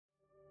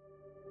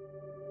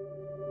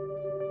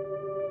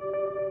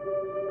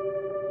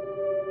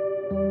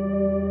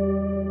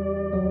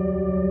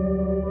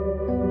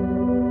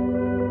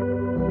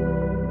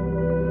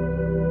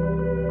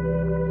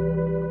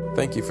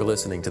Thank you for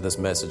listening to this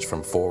message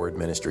from Forward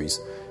Ministries.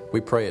 We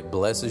pray it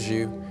blesses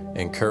you,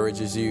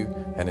 encourages you,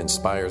 and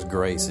inspires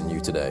grace in you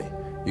today.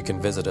 You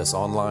can visit us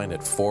online at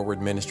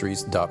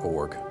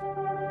forwardministries.org.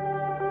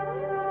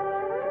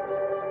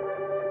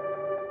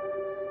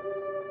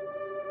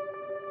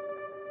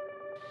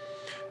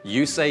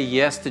 You say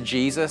yes to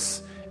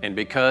Jesus, and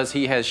because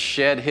He has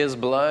shed His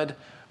blood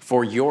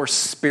for your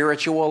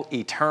spiritual,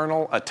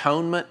 eternal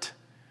atonement,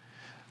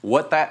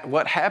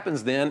 what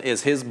happens then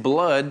is His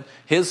blood,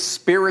 His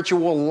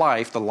spiritual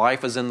life, the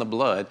life is in the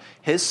blood,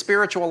 His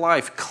spiritual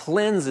life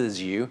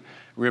cleanses you,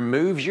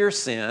 removes your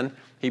sin.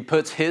 He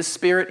puts His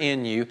Spirit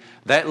in you.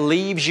 That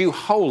leaves you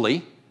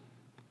holy,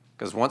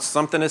 because once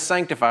something is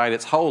sanctified,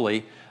 it's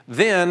holy.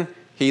 Then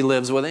He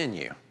lives within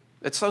you.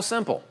 It's so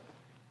simple.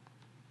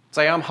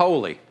 Say, I'm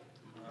holy,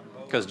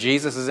 because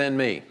Jesus is in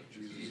me.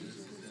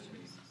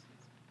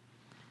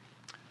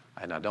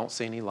 And I don't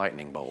see any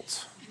lightning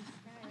bolts.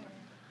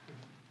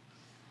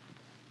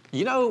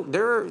 You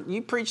know,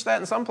 you preach that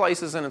in some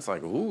places, and it's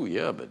like, ooh,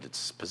 yeah, but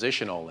it's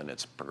positional, and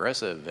it's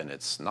progressive, and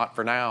it's not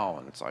for now.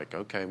 And it's like,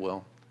 okay,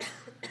 well,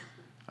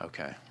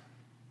 okay.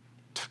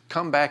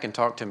 Come back and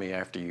talk to me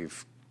after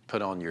you've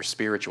put on your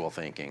spiritual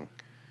thinking.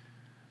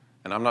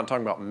 And I'm not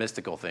talking about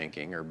mystical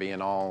thinking or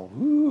being all,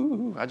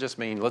 ooh. I just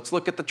mean, let's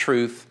look at the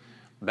truth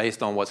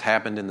based on what's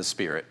happened in the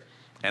Spirit.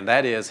 And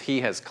that is,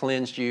 He has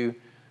cleansed you,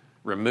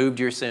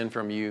 removed your sin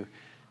from you.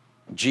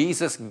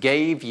 Jesus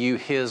gave you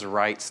His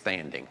right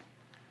standing.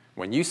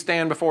 When you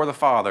stand before the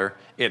Father,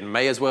 it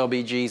may as well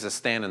be Jesus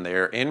standing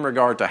there in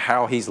regard to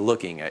how He's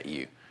looking at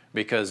you,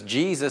 because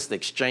Jesus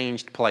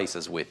exchanged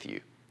places with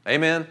you.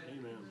 Amen?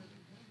 Amen.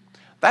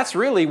 That's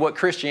really what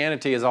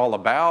Christianity is all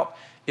about,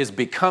 is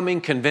becoming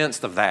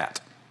convinced of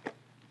that.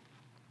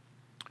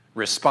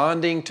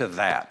 Responding to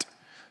that.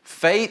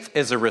 Faith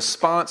is a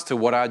response to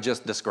what I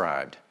just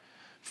described.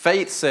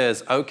 Faith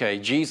says, okay,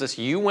 Jesus,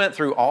 you went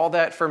through all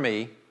that for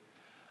me.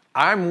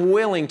 I'm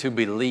willing to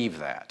believe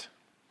that.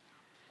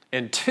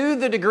 And to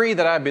the degree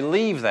that I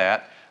believe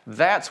that,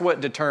 that's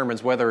what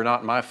determines whether or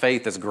not my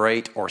faith is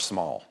great or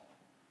small.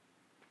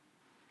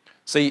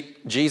 See,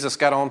 Jesus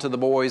got on to the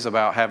boys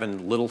about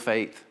having little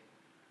faith.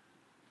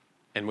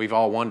 And we've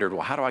all wondered,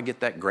 well, how do I get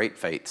that great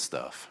faith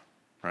stuff?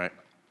 Right?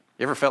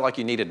 You ever felt like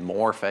you needed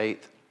more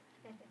faith?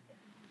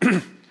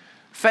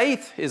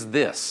 Faith is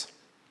this.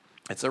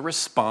 It's a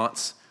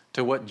response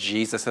to what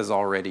Jesus has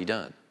already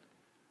done,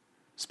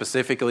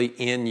 specifically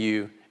in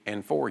you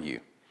and for you.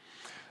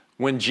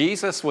 When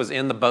Jesus was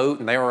in the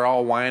boat and they were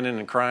all whining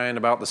and crying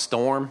about the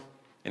storm,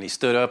 and He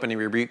stood up and He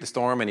rebuked the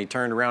storm, and He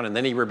turned around and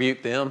then He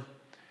rebuked them,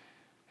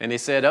 and He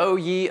said, "O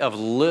ye of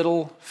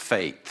little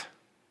faith."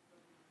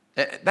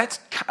 That's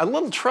a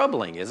little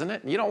troubling, isn't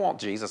it? You don't want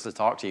Jesus to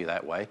talk to you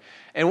that way.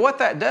 And what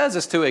that does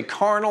is, to a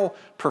carnal,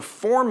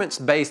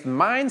 performance-based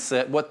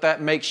mindset, what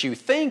that makes you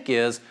think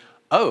is,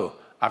 oh,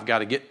 I've got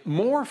to get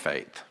more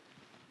faith.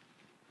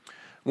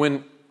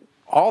 When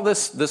all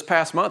this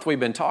past month we've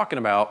been talking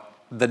about,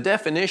 the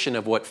definition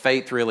of what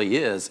faith really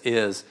is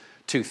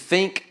to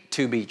think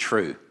to be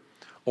true,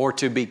 or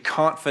to be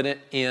confident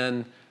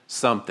in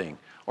something,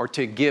 or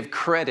to give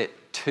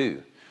credit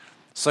to.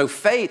 So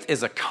faith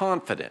is a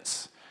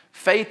confidence.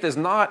 Faith is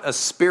not a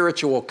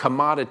spiritual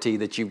commodity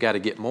that you've got to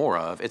get more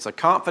of. It's a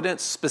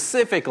confidence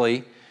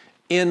specifically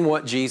in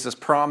what Jesus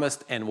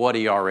promised and what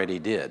He already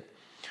did.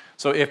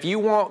 So if you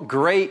want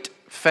great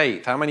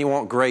faith, how many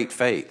want great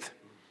faith?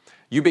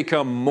 You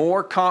become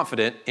more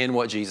confident in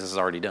what Jesus has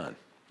already done.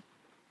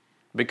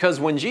 Because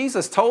when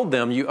Jesus told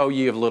them, "You, O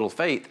ye of little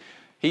faith,"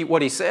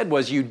 what He said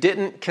was, you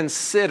didn't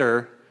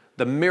consider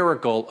the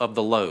miracle of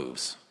the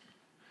loaves.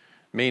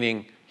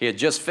 Meaning, He had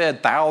just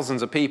fed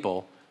thousands of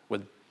people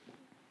with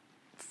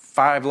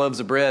 5 loaves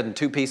of bread and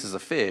 2 pieces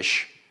of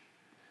fish.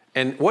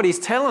 And what He's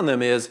telling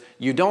them is,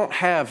 you don't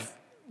have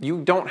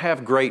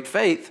great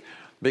faith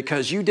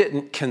because you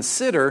didn't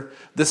consider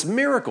this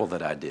miracle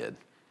that I did.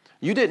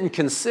 You didn't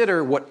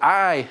consider what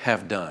I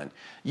have done.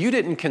 You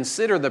didn't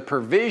consider the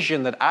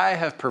provision that I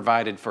have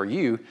provided for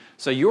you,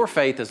 so your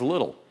faith is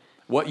little.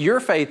 What your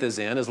faith is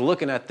in is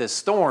looking at this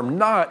storm,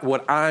 not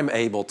what I'm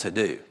able to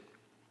do.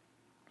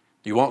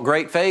 You want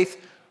great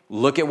faith?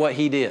 Look at what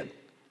He did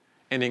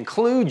and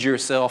include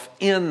yourself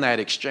in that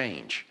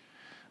exchange.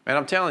 Man,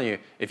 I'm telling you,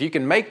 if you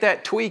can make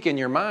that tweak in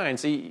your mind,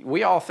 see,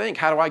 we all think,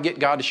 how do I get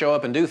God to show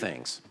up and do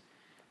things?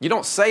 You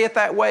don't say it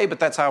that way, but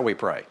that's how we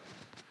pray.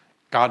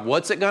 God,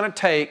 what's it going to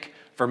take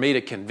for me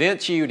to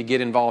convince you to get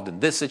involved in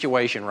this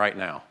situation right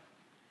now?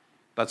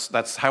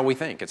 That's how we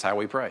think. It's how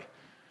we pray.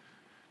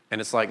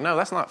 And it's like, no,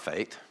 that's not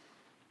faith.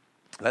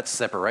 That's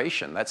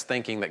separation. That's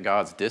thinking that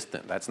God's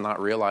distant. That's not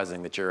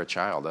realizing that you're a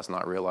child. That's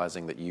not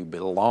realizing that you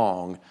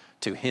belong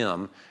to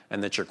Him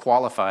and that you're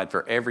qualified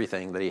for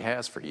everything that He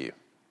has for you.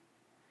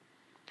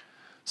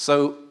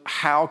 So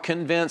how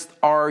convinced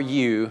are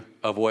you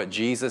of what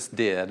Jesus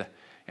did?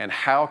 And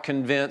how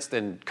convinced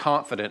and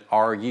confident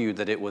are you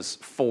that it was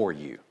for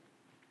you?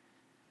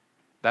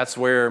 That's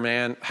where,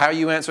 man, how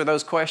you answer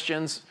those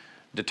questions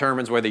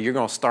determines whether you're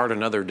going to start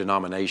another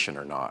denomination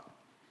or not.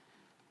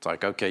 It's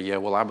like, okay, yeah,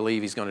 well, I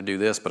believe he's going to do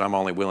this, but I'm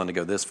only willing to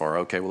go this far.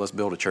 Okay, well, let's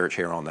build a church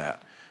here on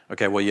that.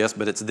 Okay, well, yes,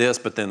 but it's this,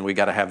 but then we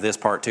got to have this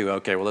part too.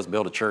 Okay, well, let's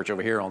build a church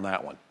over here on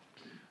that one.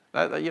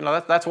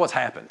 That's what's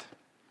happened.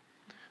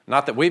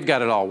 Not that we've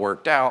got it all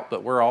worked out,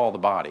 but we're all the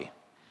body.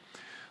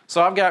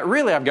 So I've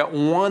got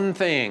one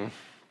thing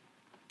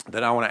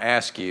that I want to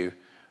ask you,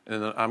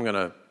 and I'm going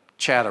to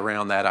chat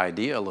around that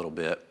idea a little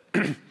bit.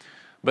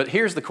 But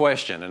here's the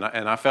question,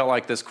 and I felt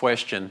like this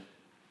question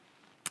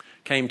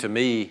came to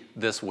me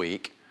this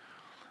week.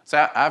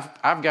 So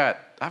I've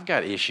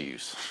got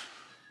issues.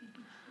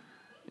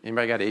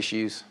 Anybody got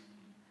issues?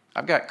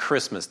 I've got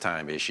Christmas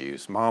time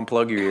issues. Mom,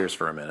 plug your ears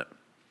for a minute.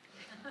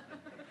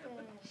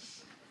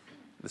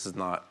 This is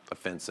not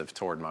offensive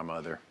toward my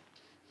mother.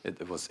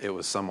 It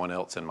was someone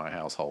else in my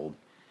household.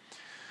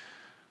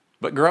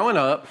 But growing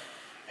up,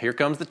 here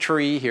comes the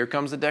tree, here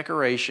comes the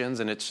decorations,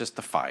 and it's just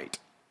the fight.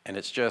 And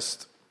it's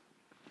just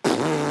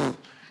the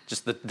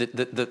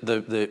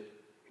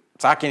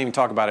so I can't even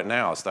talk about it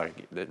now. It's like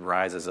it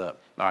rises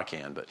up. No, I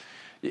can, but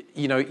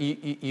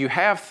you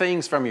have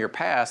things from your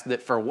past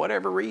that for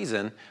whatever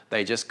reason,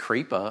 they just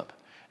creep up,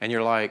 and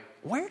you're like,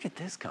 where did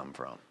this come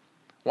from?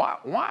 Why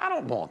I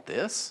don't want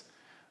this?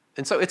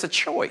 And so it's a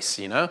choice,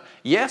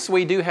 Yes,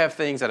 we do have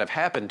things that have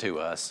happened to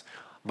us,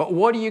 but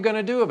what are you going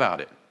to do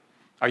about it?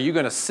 Are you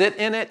going to sit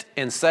in it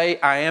and say,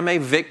 I am a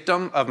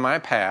victim of my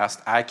past,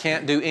 I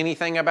can't do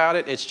anything about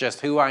it, it's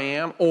just who I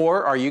am?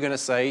 Or are you going to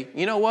say,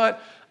 you know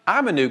what?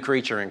 I'm a new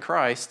creature in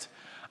Christ.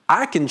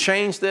 I can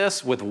change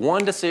this with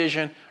one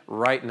decision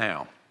right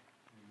now.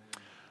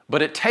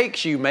 But it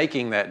takes you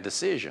making that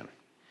decision.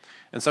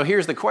 And so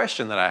here's the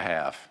question that I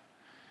have.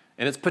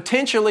 And it's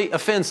potentially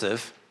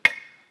offensive,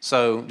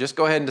 so just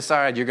go ahead and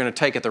decide you're going to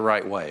take it the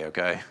right way,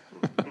 okay?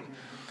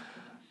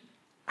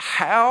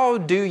 How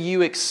do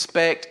you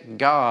expect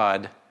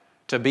God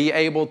to be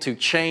able to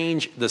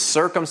change the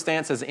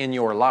circumstances in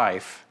your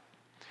life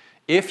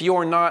if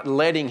you're not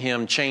letting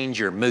Him change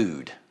your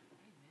mood?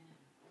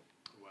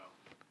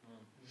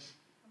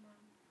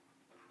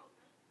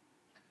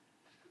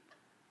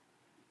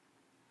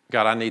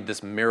 God, I need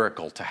this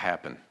miracle to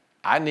happen.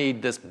 I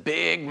need this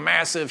big,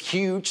 massive,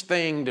 huge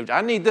thing.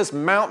 I need this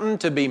mountain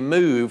to be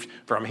moved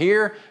from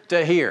here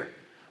to here.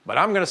 But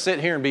I'm going to sit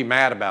here and be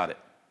mad about it.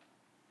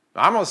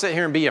 I'm going to sit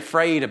here and be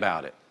afraid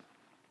about it.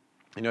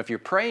 If you're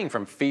praying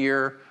from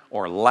fear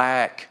or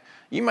lack,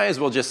 you may as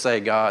well just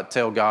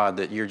tell God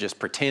that you're just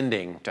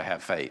pretending to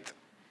have faith.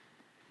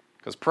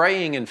 Because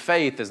praying in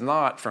faith is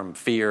not from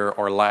fear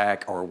or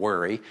lack or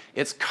worry.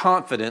 It's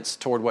confidence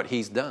toward what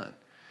He's done.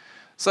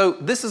 So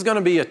this is going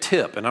to be a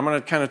tip, and I'm going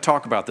to kind of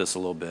talk about this a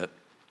little bit.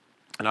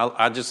 And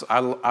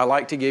I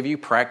like to give you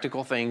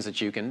practical things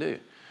that you can do.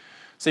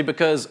 See,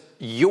 because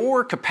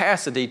your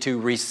capacity to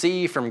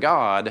receive from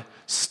God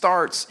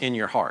starts in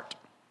your heart.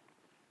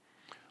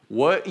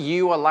 What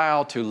you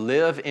allow to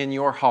live in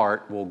your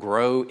heart will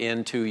grow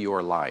into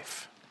your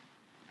life.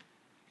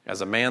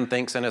 As a man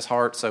thinks in his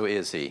heart, so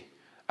is he.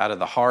 Out of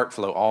the heart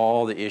flow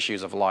all the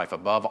issues of life.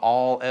 Above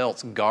all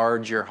else,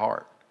 guard your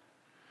heart.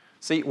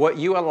 See, what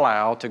you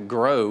allow to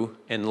grow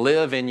and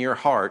live in your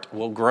heart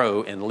will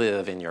grow and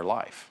live in your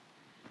life.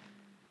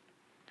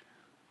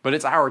 But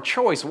it's our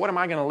choice. What am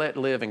I going to let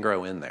live and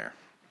grow in there?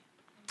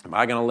 Am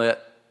I going to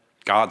let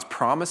God's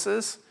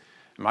promises?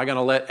 Am I going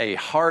to let a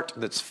heart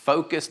that's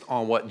focused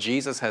on what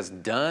Jesus has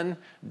done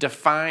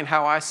define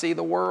how I see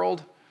the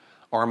world?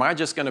 Or am I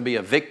just going to be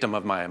a victim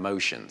of my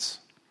emotions?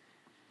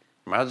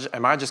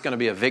 Am I just going to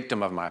be a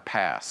victim of my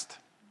past?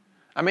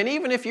 I mean,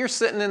 even if you're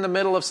sitting in the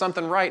middle of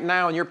something right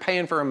now and you're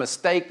paying for a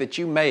mistake that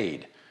you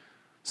made,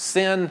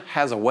 sin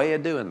has a way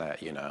of doing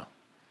that,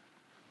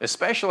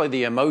 especially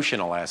the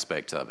emotional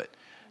aspect of it.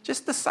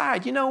 Just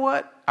decide, you know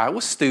what? I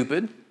was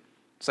stupid.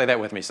 Say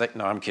that with me.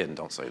 No, I'm kidding.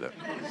 Don't say that.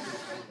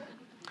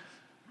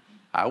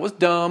 I was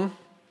dumb.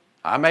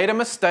 I made a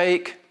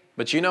mistake.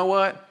 But you know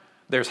what?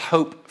 There's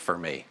hope for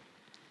me.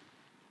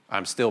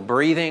 I'm still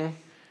breathing,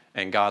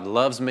 and God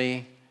loves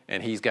me,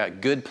 and He's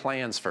got good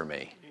plans for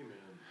me.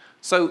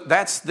 So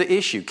that's the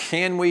issue.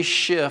 Can we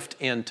shift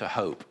into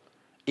hope,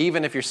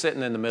 even if you're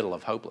sitting in the middle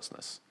of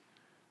hopelessness?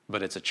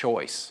 But it's a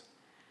choice.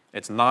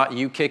 It's not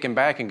you kicking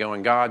back and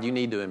going, God, you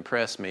need to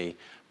impress me.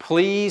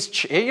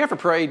 Please, you ever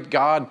prayed,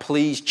 God,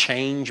 please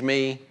change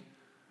me?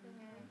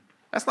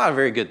 That's not a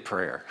very good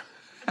prayer.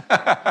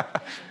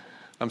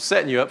 I'm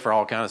setting you up for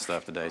all kinds of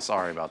stuff today.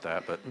 Sorry about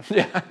that, but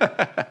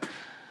yeah.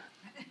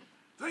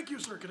 Thank you,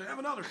 sir. Can I have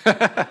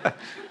another?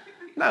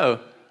 No,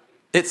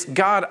 it's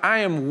God, I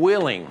am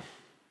willing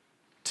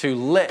to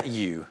let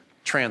you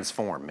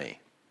transform me.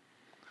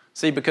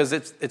 See, because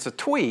it's a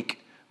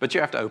tweak, but you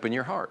have to open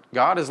your heart.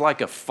 God is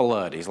like a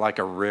flood. He's like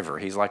a river.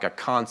 He's like a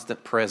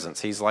constant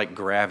presence. He's like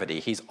gravity.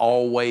 He's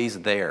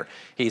always there.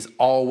 He's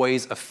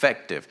always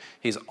effective.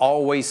 He's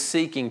always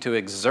seeking to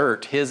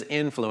exert His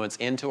influence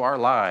into our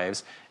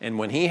lives. And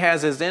when He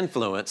has His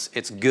influence,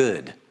 it's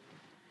good.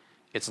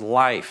 It's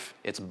life.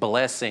 It's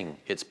blessing.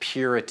 It's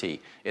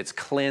purity. It's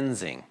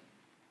cleansing.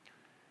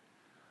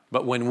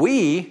 But when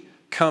we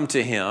come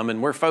to him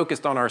and we're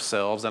focused on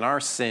ourselves and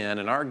our sin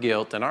and our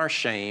guilt and our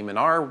shame and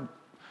our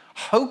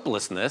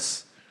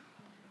hopelessness,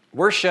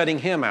 we're shutting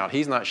him out.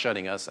 He's not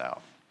shutting us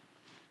out.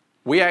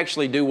 We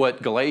actually do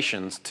what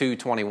Galatians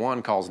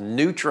 2:21 calls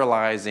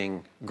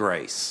neutralizing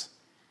grace.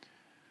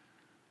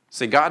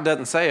 See, God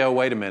doesn't say, oh,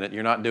 wait a minute,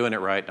 you're not doing it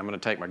right, I'm going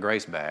to take my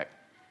grace back.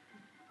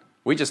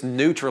 We just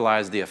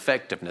neutralize the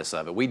effectiveness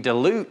of it. We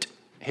dilute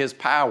his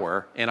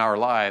power in our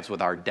lives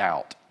with our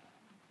doubt.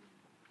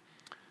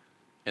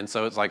 And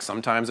so it's like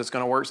sometimes it's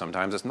going to work,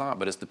 sometimes it's not,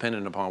 but it's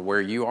dependent upon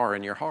where you are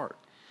in your heart.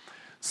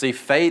 See,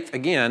 faith,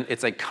 again,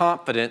 it's a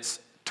confidence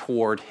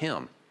toward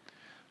him.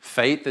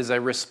 Faith is a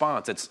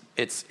response.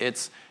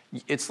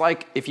 It's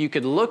like if you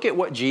could look at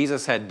what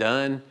Jesus had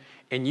done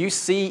and you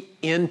see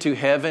into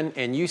heaven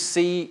and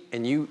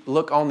you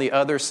look on the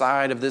other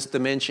side of this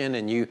dimension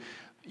and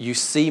you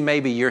see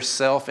maybe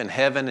yourself in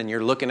heaven and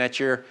you're looking at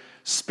your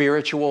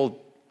spiritual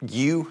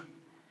you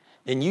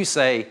and you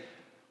say,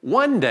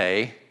 one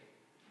day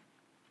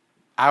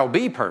I'll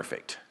be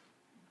perfect.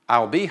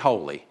 I'll be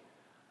holy.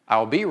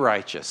 I'll be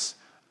righteous.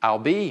 I'll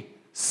be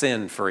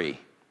sin-free.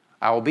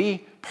 I'll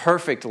be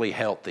perfectly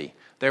healthy.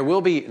 There will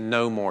be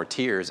no more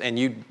tears. And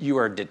you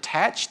are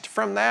detached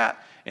from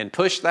that and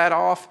push that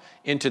off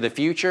into the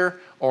future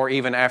or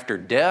even after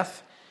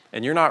death,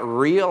 and you're not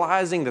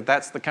realizing that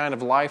that's the kind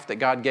of life that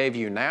God gave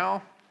you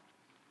now,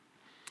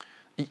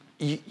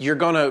 you're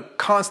going to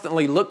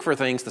constantly look for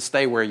things to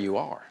stay where you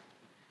are.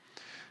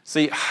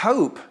 See,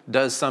 hope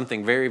does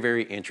something very,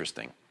 very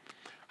interesting.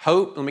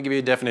 Hope, let me give you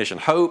a definition.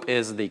 Hope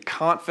is the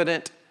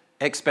confident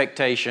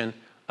expectation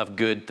of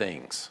good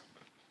things.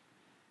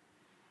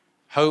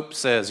 Hope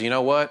says, you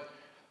know what?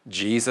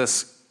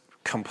 Jesus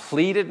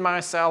completed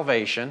my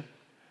salvation.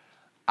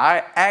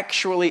 I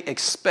actually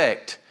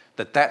expect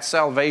that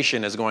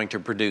salvation is going to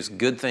produce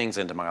good things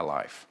into my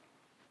life.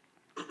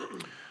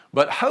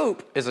 But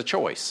hope is a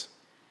choice.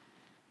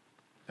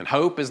 And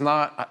hope is a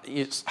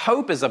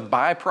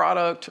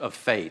byproduct of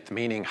faith,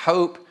 meaning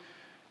hope,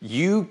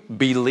 you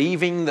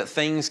believing that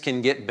things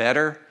can get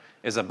better,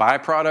 is a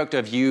byproduct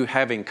of you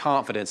having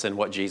confidence in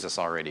what Jesus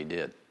already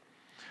did.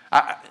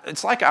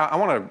 It's like I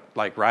want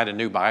to write a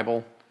new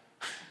Bible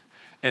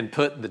and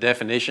put the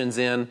definitions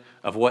in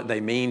of what they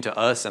mean to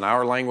us in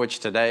our language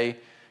today.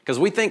 Because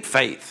we think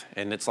faith,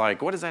 and it's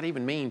like, what does that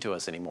even mean to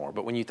us anymore?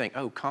 But when you think,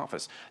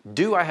 confidence,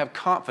 do I have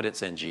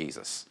confidence in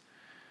Jesus?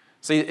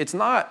 See, it's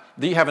not,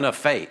 do you have enough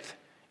faith?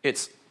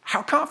 It's,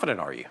 how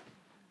confident are you?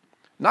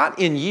 Not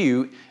in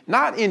you,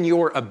 not in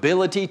your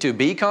ability to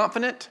be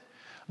confident,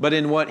 but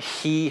in what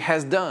he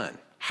has done.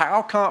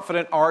 How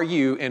confident are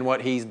you in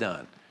what he's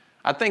done?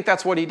 I think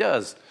that's what he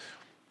does.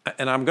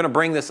 And I'm going to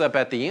bring this up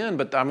at the end,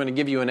 but I'm going to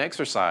give you an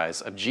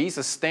exercise of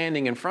Jesus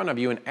standing in front of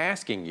you and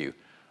asking you,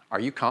 are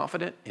you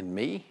confident in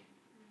me?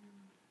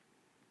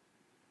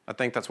 I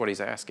think that's what he's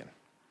asking.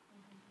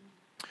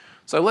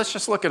 So let's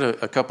just look at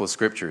a couple of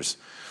scriptures.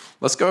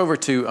 Let's go over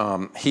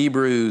to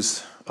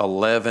Hebrews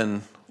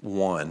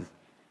 11:1.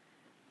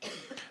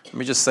 Let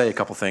me just say a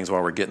couple things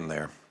while we're getting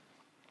there.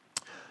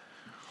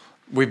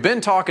 We've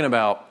been talking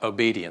about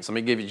obedience. Let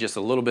me give you just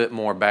a little bit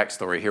more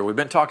backstory here. We've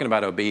been talking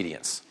about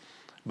obedience.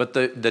 But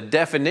the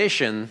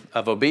definition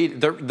of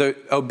the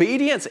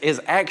obedience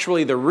is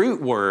actually the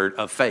root word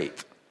of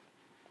faith.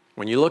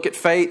 When you look at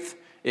faith,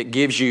 it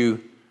gives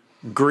you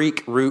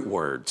Greek root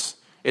words.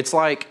 It's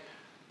like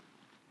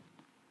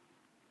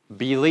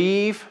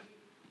believe,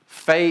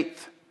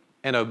 faith,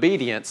 and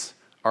obedience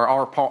are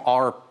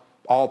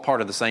all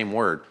part of the same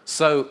word.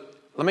 So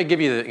let me give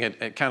you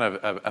a kind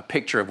of a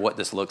picture of what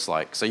this looks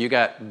like. So you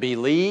got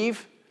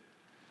believe,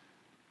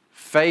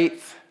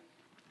 faith,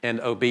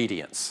 and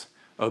obedience.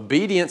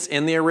 Obedience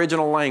in the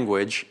original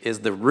language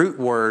is the root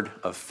word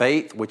of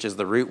faith, which is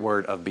the root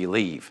word of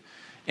believe.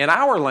 In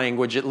our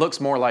language, it looks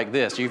more like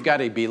this. You've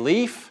got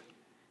belief,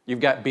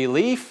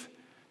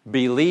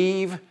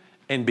 believe,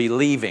 and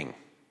believing.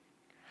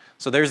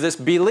 So there's this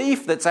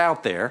belief that's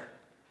out there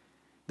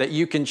that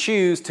you can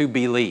choose to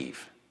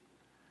believe.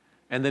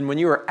 And then when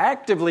you are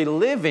actively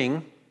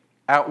living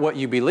out what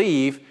you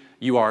believe,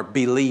 you are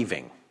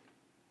believing.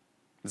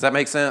 Does that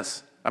make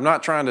sense? I'm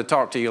not trying to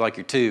talk to you like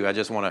you're two. I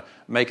just want to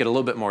make it a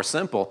little bit more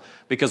simple.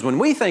 Because when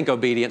we think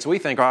obedience, we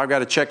think, I've got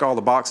to check all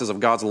the boxes of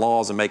God's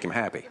laws and make him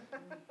happy.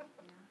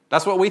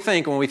 That's what we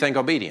think when we think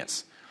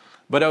obedience.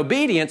 But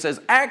obedience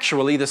is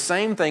actually the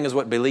same thing as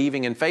what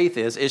believing in faith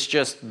is. It's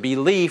just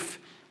belief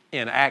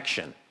in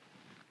action.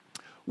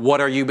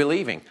 What are you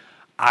believing?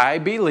 I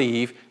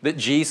believe that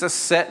Jesus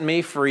set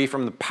me free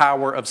from the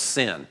power of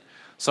sin.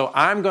 So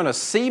I'm going to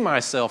see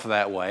myself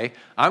that way.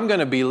 I'm going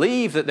to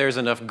believe that there's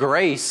enough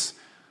grace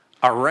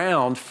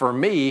around for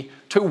me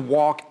to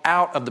walk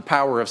out of the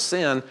power of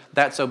sin.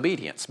 That's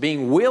obedience.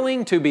 Being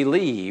willing to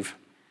believe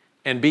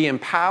and be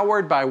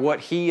empowered by what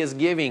he is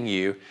giving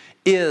you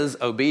is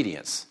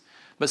obedience.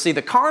 But see,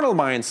 the carnal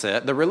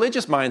mindset, the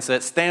religious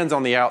mindset, stands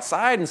on the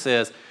outside and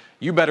says,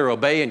 you better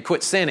obey and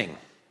quit sinning,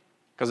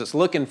 because it's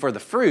looking for the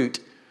fruit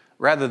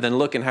rather than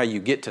looking how you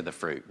get to the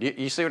fruit.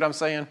 You see what I'm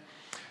saying?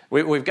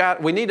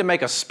 We need to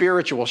make a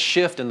spiritual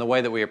shift in the way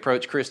that we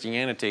approach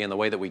Christianity and the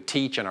way that we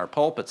teach in our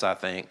pulpits, I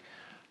think,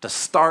 to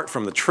start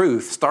from the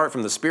truth, start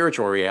from the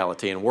spiritual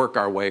reality and work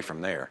our way from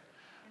there,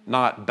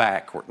 not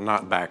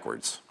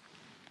backwards.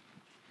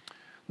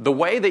 The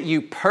way that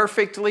you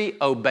perfectly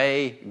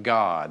obey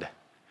God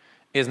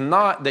is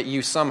not that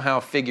you somehow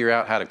figure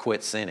out how to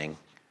quit sinning.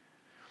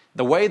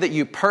 The way that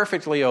you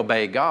perfectly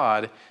obey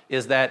God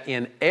is that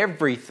in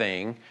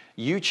everything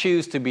you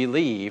choose to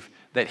believe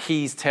that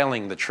He's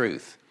telling the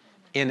truth.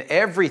 In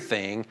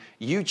everything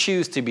you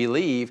choose to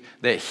believe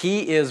that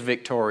He is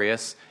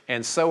victorious,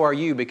 and so are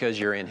you because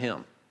you're in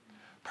Him.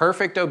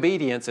 Perfect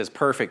obedience is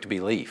perfect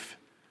belief.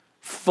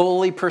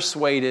 Fully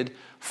persuaded,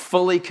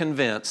 fully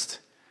convinced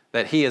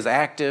that He is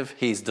active,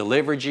 He's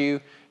delivered you,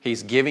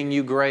 He's giving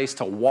you grace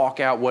to walk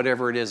out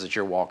whatever it is that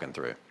you're walking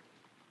through.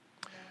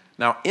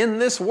 Now, in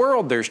this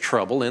world there's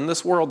trouble, in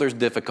this world there's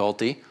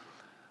difficulty,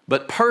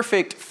 but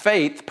perfect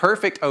faith,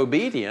 perfect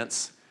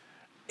obedience,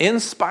 in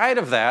spite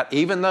of that,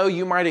 even though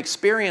you might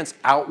experience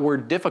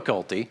outward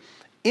difficulty,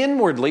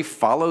 inwardly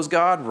follows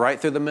God right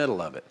through the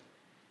middle of it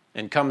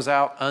and comes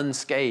out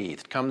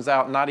unscathed, comes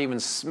out not even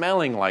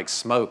smelling like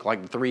smoke,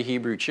 like the 3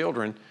 Hebrew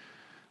children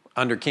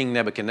under King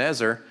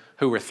Nebuchadnezzar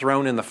who were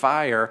thrown in the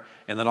fire,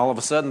 and then all of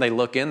a sudden they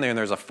look in there and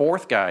there's a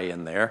 4th guy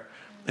in there,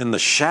 and the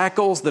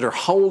shackles that are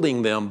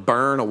holding them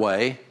burn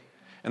away,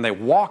 and they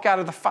walk out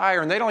of the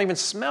fire and they don't even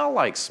smell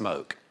like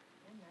smoke.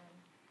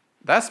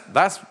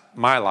 That's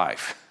my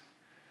life.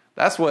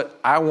 That's what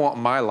I want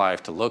my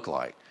life to look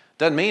like.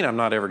 Doesn't mean I'm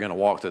not ever going to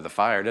walk through the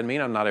fire. Doesn't mean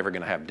I'm not ever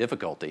going to have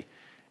difficulty.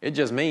 It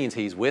just means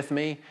He's with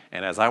me,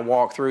 and as I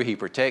walk through, He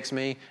protects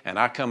me, and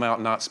I come out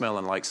not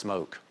smelling like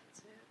smoke.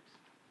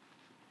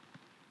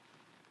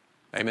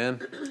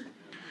 Amen?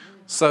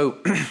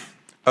 So,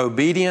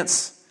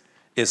 obedience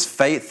is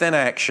faith in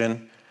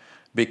action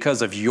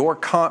because of your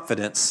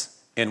confidence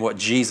in what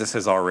Jesus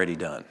has already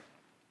done.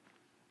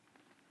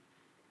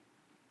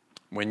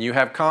 When you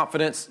have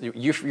confidence,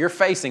 you're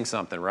facing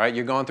something, right?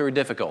 You're going through a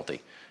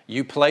difficulty.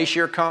 You place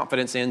your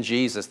confidence in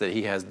Jesus that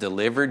He has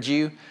delivered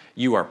you.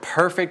 You are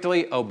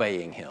perfectly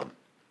obeying Him,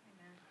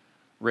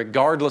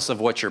 regardless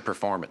of what your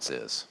performance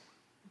is.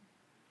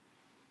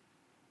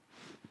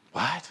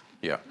 What?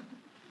 Yeah.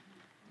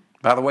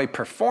 By the way,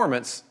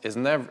 performance is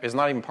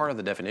not even part of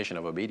the definition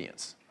of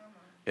obedience.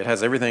 It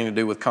has everything to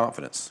do with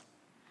confidence.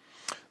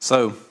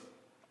 So,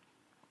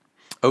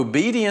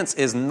 obedience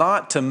is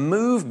not to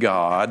move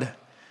God,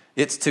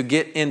 it's to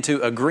get into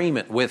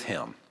agreement with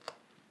Him.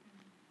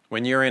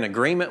 When you're in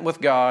agreement with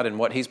God and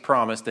what He's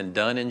promised and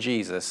done in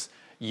Jesus,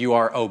 you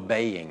are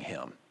obeying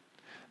Him.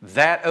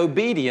 That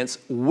obedience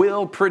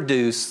will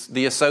produce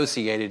the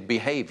associated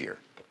behavior.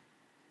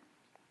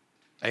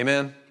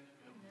 Amen?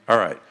 All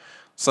right.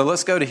 So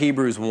let's go to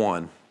Hebrews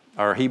 1,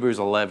 or Hebrews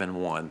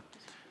 11:1.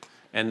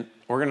 And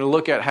we're going to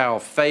look at how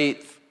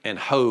faith and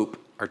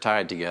hope are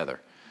tied together.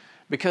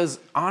 Because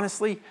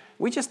honestly,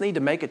 we just need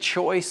to make a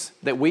choice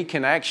that we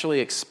can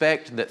actually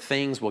expect that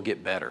things will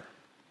get better.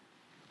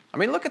 I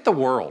mean, look at the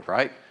world,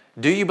 right?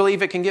 Do you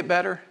believe it can get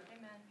better?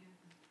 Amen.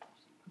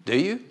 Do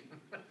you?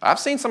 I've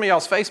seen some of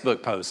y'all's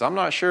Facebook posts. I'm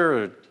not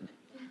sure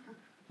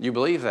you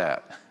believe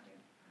that.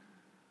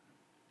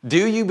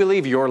 Do you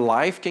believe your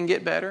life can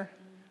get better?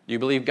 Do you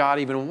believe God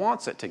even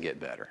wants it to get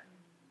better?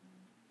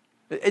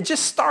 It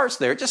just starts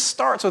there. It just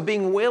starts with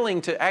being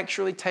willing to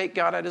actually take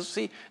God at His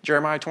seat.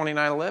 Jeremiah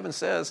 29:11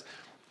 says,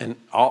 and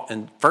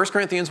 1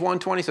 Corinthians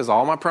 1:20 says,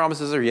 all my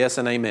promises are yes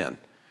and amen.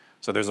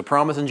 So there's a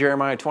promise in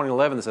Jeremiah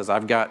 20:11 that says,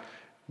 I've got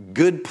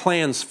good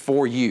plans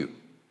for you.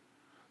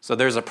 So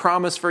there's a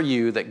promise for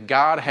you that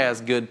God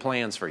has good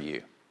plans for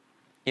you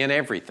in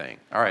everything.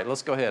 All right,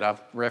 let's go ahead.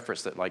 I've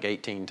referenced it like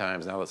 18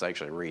 times. Now let's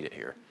actually read it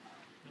here.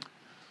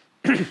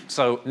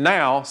 So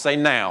now, say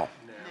now.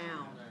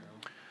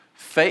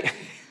 Now.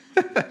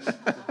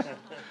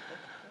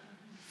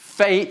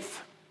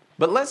 Faith,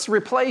 but let's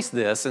replace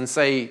this and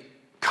say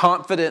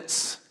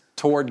confidence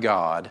toward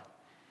God.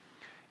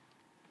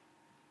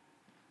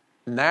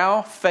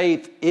 Now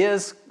faith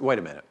is, wait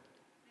a minute.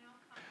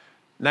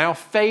 Now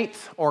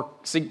faith, or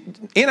see,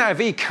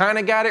 NIV kind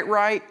of got it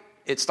right.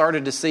 It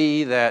started to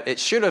see that it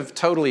should have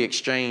totally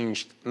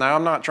exchanged. Now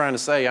I'm not trying to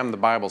say I'm the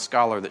Bible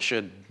scholar that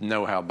should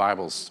know how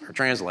Bibles are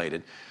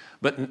translated.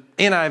 But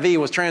NIV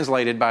was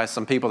translated by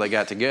some people that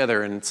got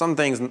together, and some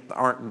things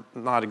aren't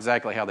not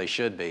exactly how they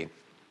should be.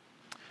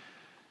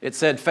 It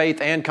said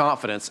faith and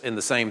confidence in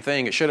the same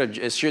thing. It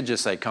should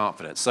just say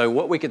confidence. So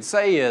what we could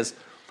say is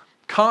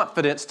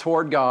confidence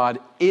toward God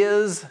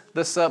is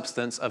the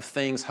substance of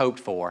things hoped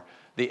for,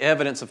 the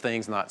evidence of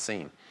things not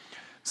seen.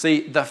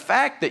 See, the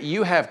fact that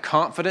you have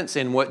confidence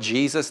in what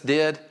Jesus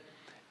did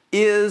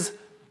is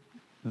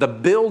the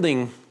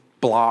building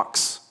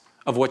blocks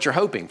of what you're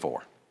hoping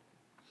for.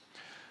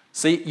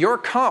 See, your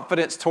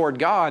confidence toward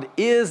God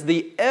is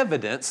the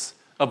evidence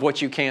of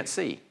what you can't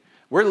see.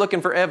 We're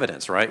looking for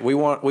evidence, right? We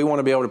want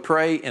to be able to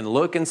pray and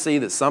look and see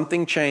that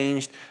something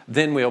changed,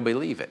 then we'll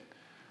believe it.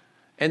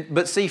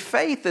 But see,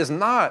 faith is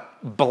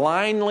not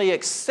blindly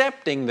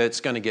accepting that it's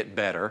going to get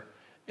better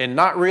and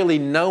not really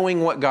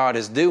knowing what God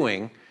is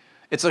doing.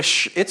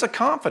 It's a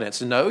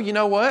confidence. No, you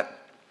know what?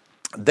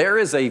 There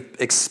is a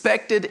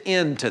expected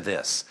end to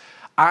this.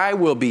 I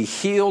will be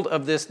healed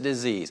of this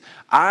disease.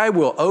 I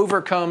will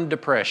overcome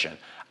depression.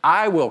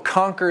 I will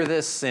conquer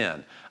this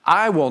sin.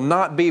 I will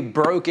not be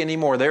broke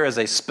anymore. There is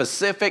a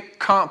specific,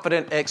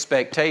 confident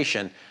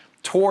expectation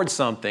towards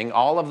something.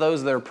 All of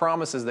those are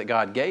promises that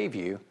God gave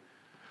you.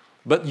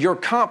 But your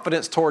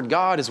confidence toward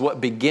God is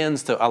what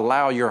begins to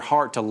allow your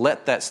heart to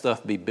let that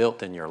stuff be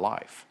built in your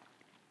life.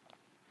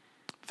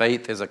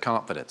 Faith is a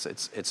confidence.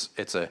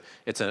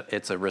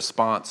 It's a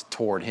response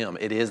toward Him.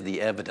 It is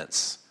the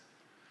evidence.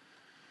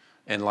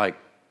 And like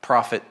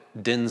Prophet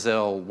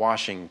Denzel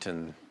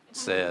Washington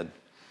said,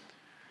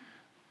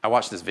 I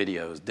watched this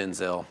video.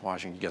 Denzel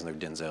Washington. You guys know who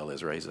Denzel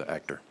is, right? He's an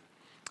actor.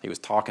 He was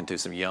talking to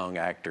some young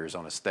actors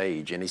on a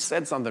stage, and he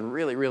said something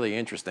really, really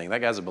interesting.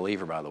 That guy's a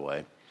believer, by the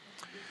way.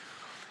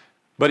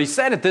 But he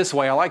said it this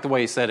way. I like the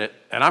way he said it,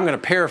 and I'm going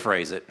to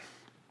paraphrase it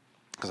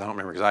because I don't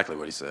remember exactly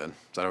what he said.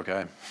 Is that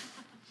okay?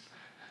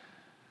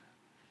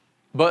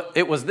 But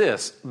it was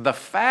this: the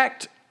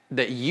fact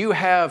that you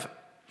have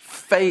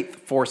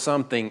faith for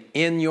something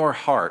in your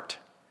heart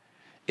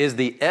is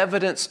the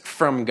evidence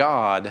from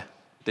God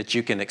that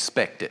you can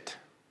expect it.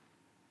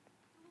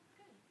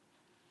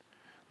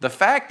 The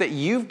fact that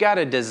you've got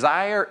a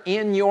desire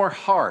in your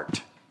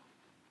heart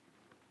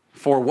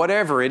for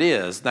whatever it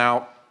is,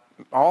 now,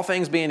 all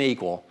things being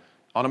equal,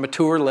 on a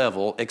mature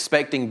level,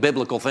 expecting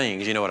biblical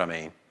things, you know what I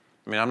mean?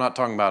 I mean, I'm not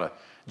talking about a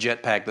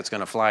jetpack that's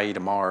going to fly you to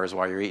Mars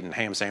while you're eating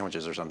ham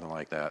sandwiches or something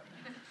like that.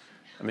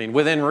 I mean,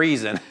 within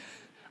reason,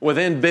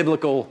 within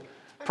biblical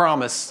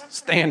promise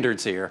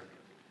standards here.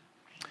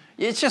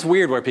 It's just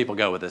weird where people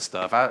go with this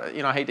stuff. I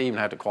hate to even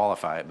have to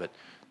qualify it, but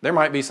there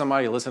might be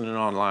somebody listening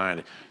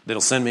online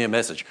that'll send me a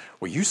message.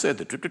 Well, you said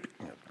that.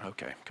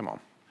 Okay, come on.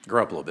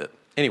 Grow up a little bit.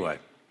 Anyway,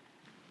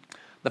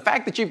 the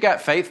fact that you've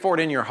got faith for it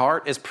in your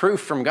heart is proof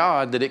from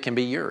God that it can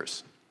be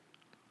yours.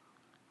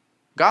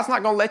 God's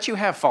not going to let you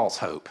have false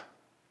hope.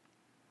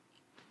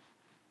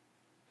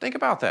 Think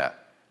about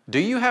that. Do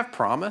you have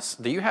promise?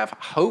 Do you have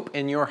hope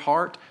in your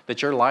heart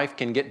that your life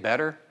can get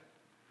better?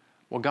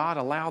 Well, God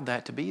allowed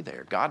that to be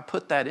there. God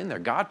put that in there.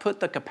 God put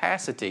the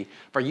capacity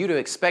for you to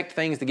expect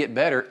things to get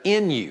better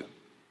in you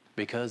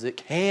because it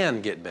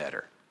can get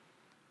better.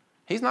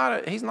 He's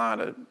not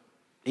an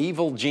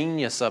evil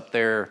genius up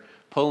there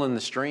pulling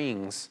the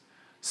strings,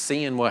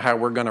 seeing how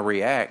we're going to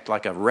react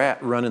like a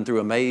rat running through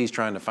a maze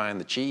trying to find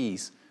the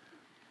cheese.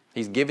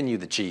 He's giving you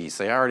the cheese.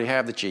 Say, I already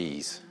have the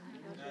cheese.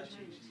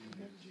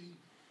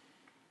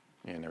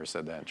 You never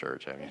said that in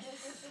church, have you?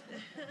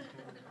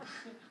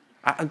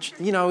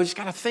 You just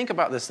got to think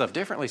about this stuff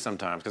differently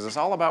sometimes because it's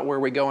all about where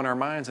we go in our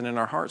minds and in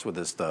our hearts with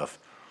this stuff.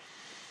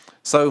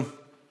 So,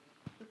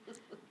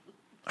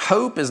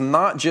 hope is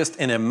not just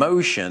an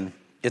emotion,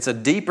 it's a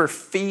deeper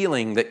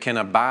feeling that can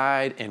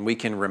abide and we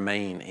can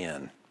remain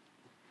in.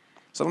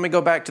 So let me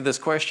go back to this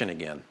question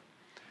again.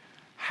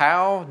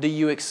 How do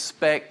you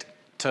expect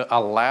to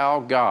allow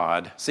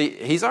God? See,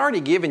 He's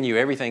already given you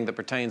everything that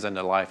pertains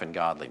unto life and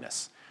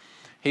godliness.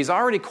 He's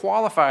already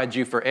qualified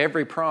you for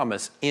every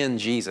promise in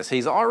Jesus.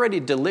 He's already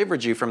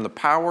delivered you from the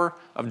power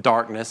of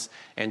darkness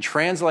and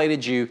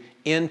translated you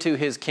into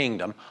His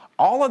kingdom.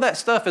 All of that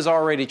stuff is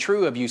already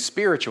true of you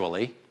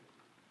spiritually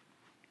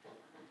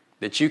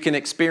that you can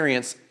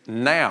experience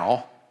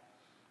now,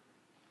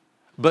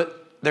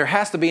 but there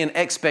has to be an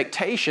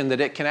expectation that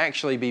it can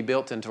actually be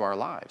built into our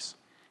lives.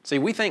 See,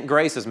 we think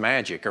grace is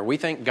magic, or we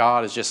think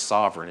God is just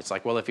sovereign. It's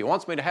like, well, if He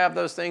wants me to have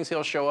those things,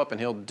 He'll show up and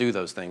He'll do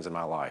those things in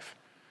my life.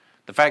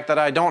 The fact that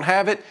I don't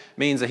have it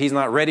means that He's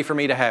not ready for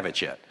me to have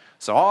it yet.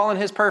 So all in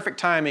His perfect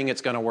timing, it's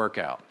going to work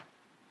out.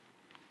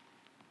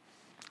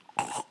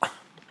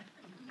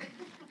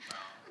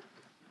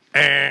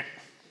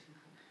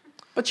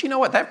 But you know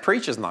what? That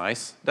preach is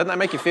nice. Doesn't that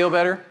make you feel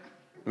better?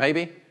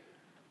 Maybe.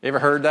 You ever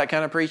heard that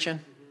kind of preaching?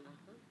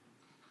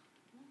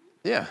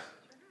 Yeah.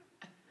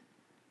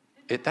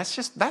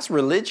 That's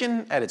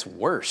religion at its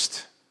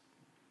worst.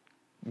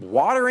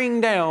 Watering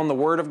down the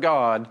Word of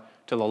God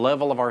to the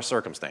level of our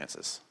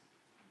circumstances.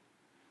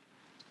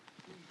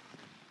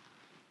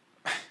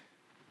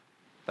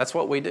 That's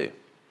what we do.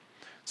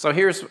 So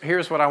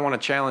here's what I want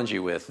to challenge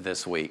you with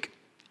this week.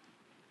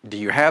 Do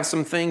you have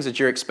some things that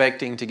you're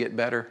expecting to get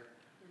better?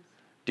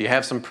 Do you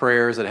have some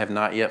prayers that have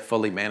not yet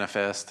fully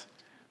manifest?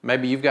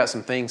 Maybe you've got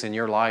some things in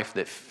your life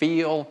that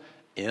feel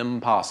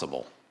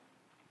impossible.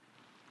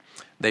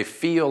 They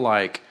feel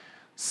like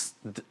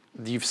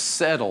you've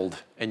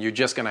settled and you're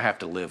just going to have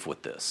to live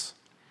with this.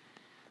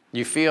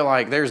 You feel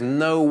like there's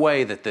no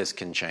way that this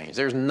can change.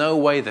 There's no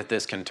way that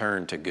this can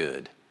turn to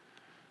good.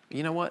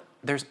 You know what?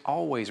 There's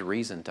always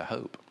reason to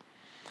hope.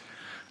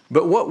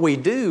 But what we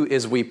do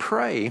is we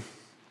pray,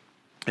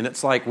 and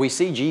it's like we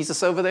see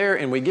Jesus over there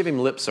and we give Him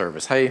lip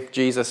service. Hey,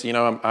 Jesus,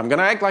 I'm going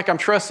to act like I'm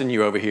trusting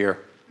you over here,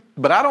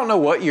 but I don't know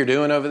what you're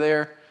doing over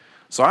there,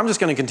 so I'm just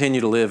going to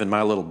continue to live in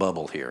my little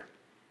bubble here.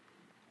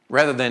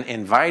 Rather than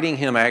inviting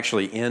Him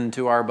actually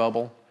into our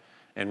bubble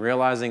and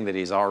realizing that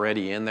He's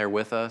already in there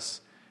with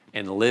us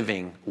and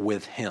living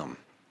with Him.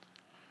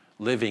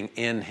 living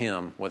in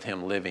him with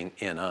him living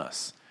in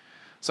us.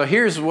 So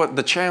here's what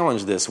the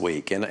challenge this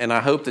week, and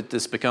I hope that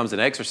this becomes an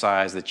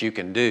exercise that you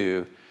can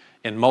do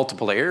in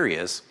multiple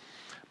areas,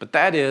 but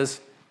that is,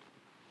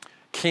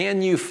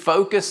 can you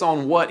focus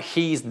on what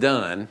he's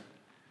done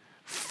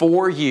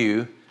for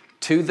you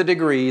to the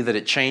degree that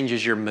it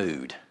changes your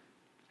mood?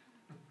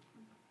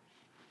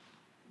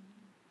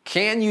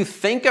 Can you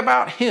think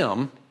about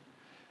him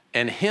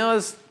and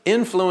his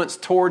influence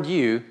toward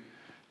you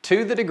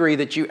to the degree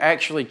that you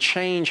actually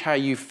change how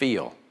you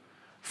feel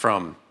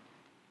from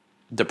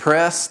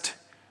depressed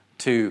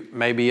to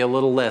maybe a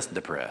little less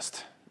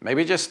depressed?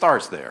 Maybe it just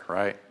starts there,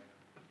 right?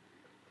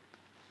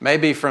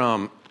 Maybe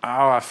from,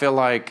 I feel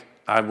like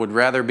I would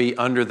rather be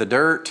under the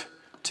dirt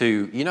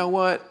to, you know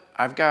what,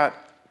 I've got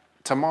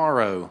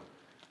tomorrow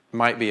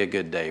might be a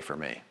good day for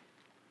me.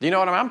 Do you know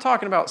what I'm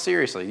talking about?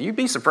 Seriously, you'd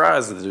be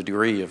surprised at the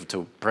degree of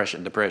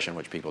depression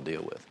which people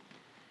deal with.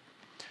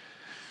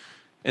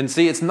 And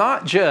see, it's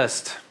not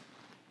just,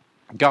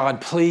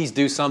 God, please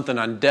do something,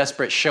 I'm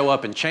desperate, show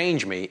up and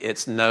change me.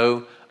 It's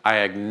no, I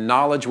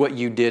acknowledge what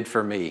you did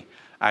for me.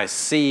 I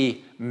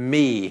see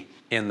me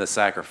in the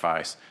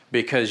sacrifice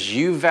because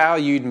you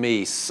valued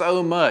me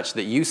so much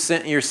that you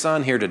sent your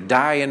son here to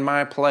die in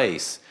my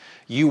place.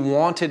 You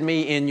wanted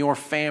me in your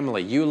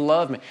family. You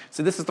love me.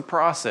 So this is the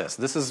process.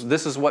 This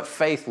is what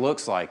faith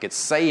looks like. It's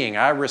saying,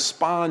 I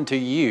respond to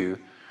you.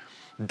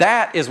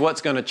 That is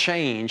what's going to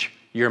change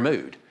your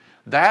mood.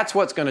 That's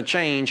what's going to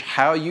change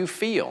how you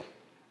feel.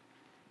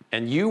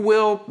 And you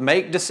will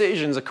make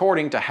decisions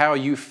according to how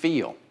you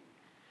feel.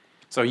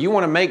 So you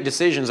want to make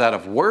decisions out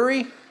of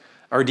worry,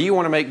 or do you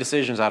want to make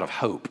decisions out of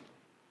hope?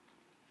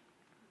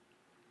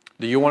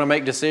 Do you want to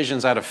make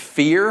decisions out of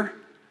fear,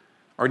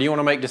 or do you want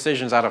to make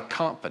decisions out of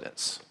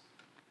confidence?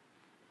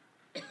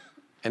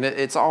 And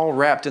it's all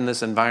wrapped in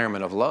this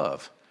environment of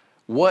love.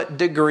 What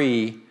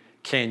degree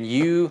can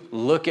you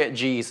look at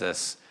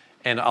Jesus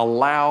and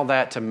allow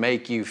that to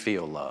make you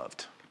feel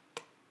loved?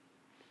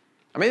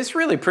 I mean, it's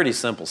really pretty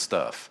simple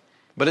stuff,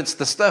 but it's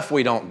the stuff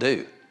we don't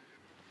do.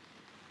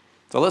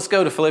 So let's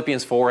go to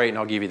Philippians 4:8, and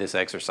I'll give you this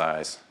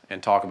exercise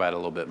and talk about it a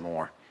little bit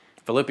more.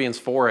 Philippians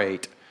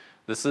 4:8,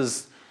 this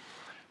is...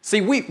 See,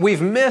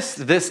 we've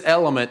missed this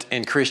element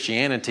in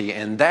Christianity,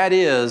 and that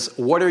is,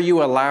 what are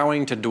you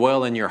allowing to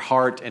dwell in your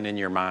heart and in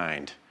your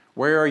mind?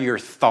 Where are your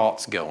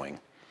thoughts going?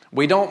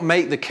 We don't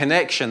make the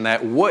connection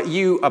that what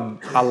you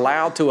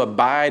allow to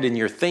abide in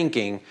your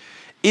thinking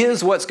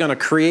is what's going to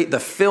create the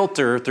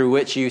filter through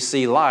which you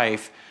see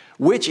life,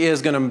 which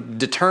is going to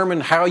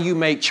determine how you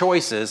make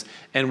choices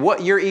and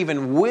what you're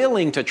even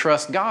willing to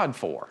trust God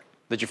for.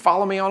 Did you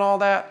follow me on all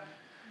that?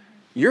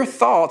 Your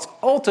thoughts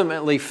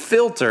ultimately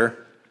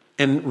filter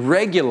and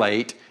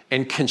regulate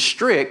and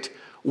constrict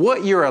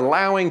what you're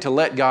allowing to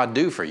let God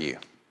do for you.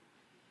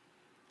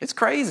 It's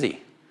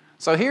crazy.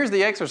 So here's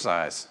the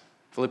exercise,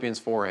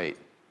 Philippians 4:8.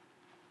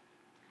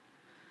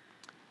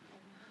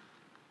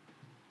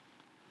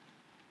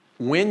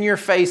 When you're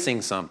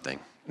facing something,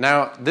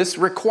 now this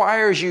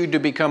requires you to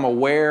become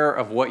aware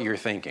of what you're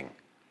thinking.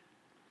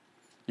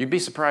 You'd be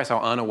surprised how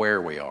unaware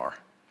we are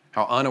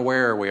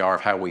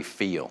of how we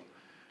feel.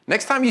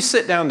 Next time you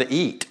sit down to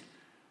eat,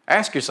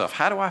 ask yourself,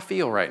 how do I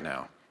feel right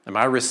now? Am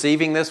I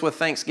receiving this with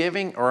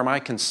thanksgiving, or am I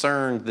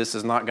concerned this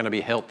is not going to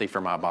be healthy for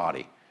my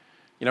body?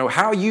 You know,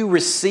 how you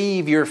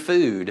receive your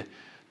food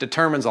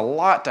determines a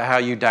lot to how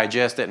you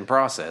digest it and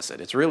process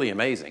it. It's really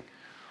amazing.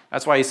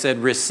 That's why he said,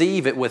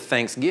 receive it with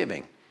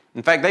thanksgiving.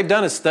 In fact, they've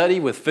done a study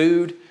with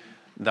food,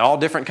 all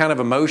different kind of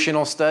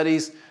emotional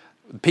studies.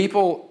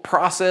 People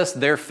process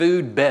their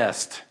food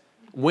best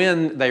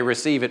when they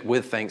receive it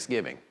with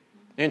thanksgiving.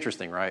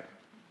 Interesting, right?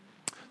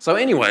 So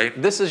anyway,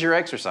 this is your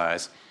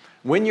exercise.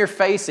 When you're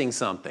facing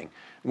something,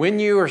 when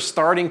you are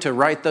starting to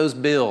write those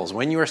bills,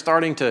 when you are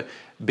starting to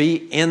be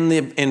in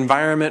the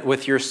environment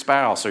with your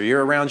spouse, or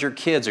you're around your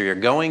kids, or you're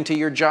going to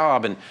your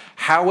job, and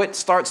how it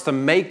starts to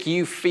make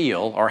you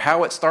feel, or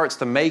how it starts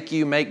to make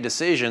you make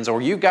decisions,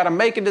 or you've got to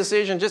make a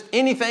decision, just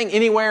anything,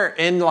 anywhere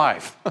in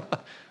life. Does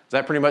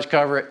that pretty much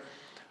cover it?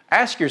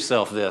 Ask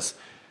yourself this,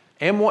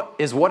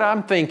 is what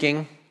I'm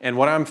thinking and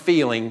what I'm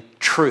feeling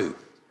true?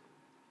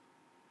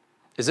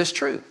 Is this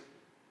true?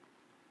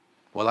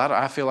 Well,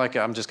 I feel like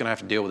I'm just going to have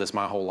to deal with this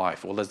my whole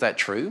life. Well, is that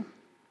true?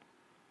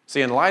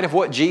 See, in light of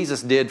what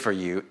Jesus did for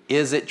you,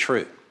 is it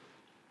true?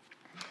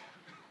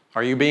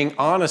 Are you being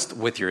honest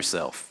with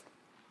yourself?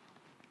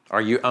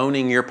 Are you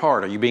owning your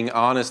part? Are you being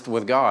honest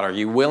with God? Are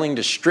you willing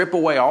to strip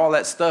away all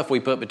that stuff we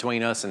put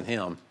between us and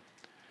Him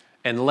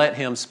and let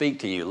Him speak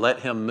to you?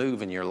 Let Him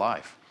move in your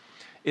life.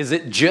 Is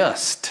it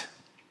just?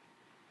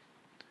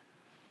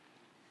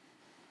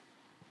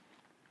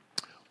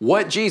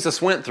 What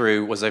Jesus went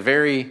through was a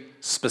very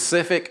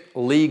specific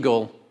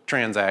legal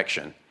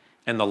transaction.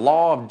 And the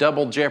law of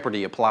double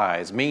jeopardy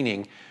applies,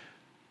 meaning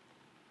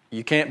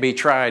you can't be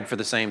tried for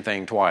the same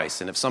thing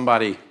twice. And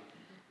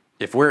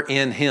if we're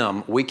in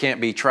Him, we can't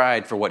be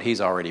tried for what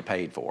He's already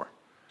paid for.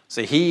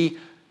 See, He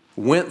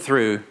went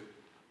through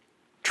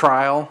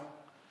trial,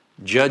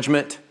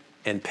 judgment,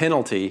 and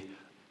penalty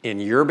in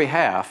your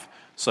behalf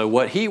So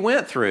what he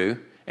went through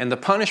and the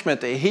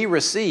punishment that he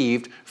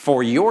received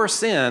for your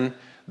sin,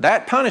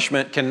 that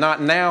punishment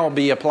cannot now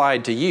be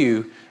applied to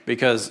you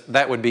because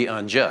that would be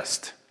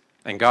unjust.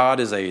 And God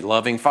is a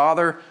loving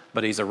Father,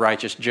 but He's a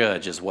righteous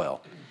judge as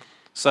well.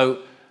 So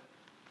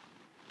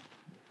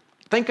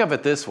think of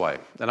it this way,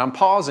 and I'm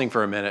pausing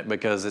for a minute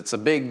because it's a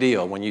big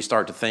deal when you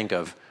start to think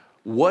of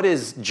what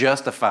is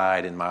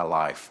justified in my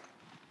life.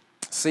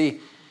 See,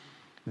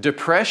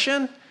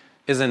 depression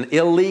is an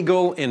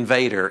illegal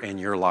invader in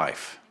your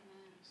life.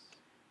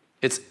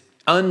 It's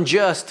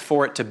unjust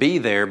for it to be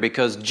there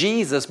because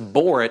Jesus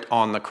bore it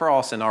on the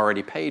cross and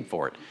already paid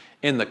for it.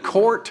 In the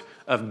court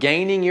of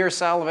gaining your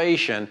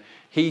salvation,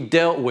 He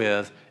dealt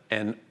with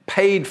and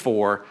paid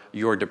for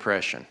your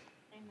depression.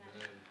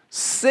 Amen.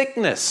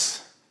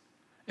 Sickness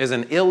is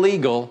an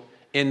illegal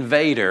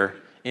invader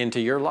into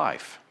your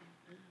life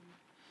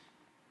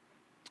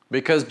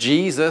because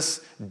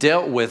Jesus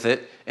dealt with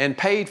it and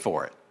paid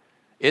for it.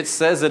 It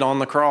says it on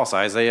the cross,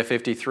 Isaiah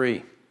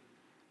 53.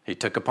 He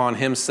took upon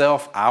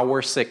Himself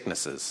our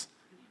sicknesses.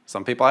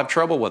 Some people have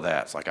trouble with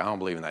that. It's like, I don't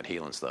believe in that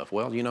healing stuff.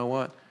 Well, you know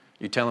what?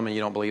 You're telling me you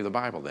don't believe the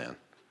Bible then.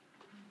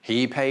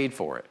 He paid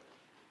for it.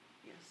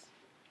 Yes.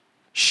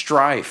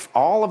 Strife,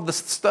 all of the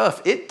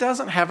stuff, it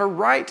doesn't have a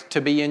right to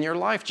be in your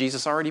life.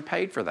 Jesus already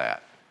paid for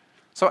that.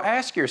 So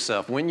ask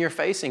yourself, when you're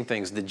facing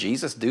things, did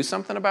Jesus do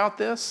something about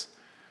this?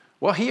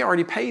 Well, He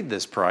already paid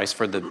this price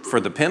for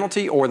the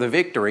penalty or the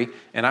victory,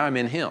 and I'm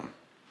in Him.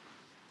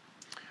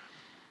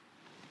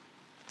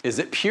 Is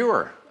it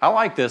pure? I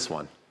like this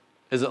one.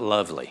 Is it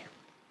lovely?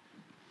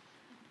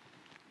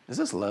 Is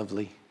this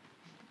lovely?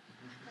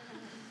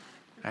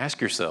 Ask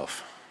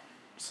yourself.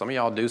 Some of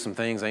y'all do some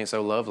things that ain't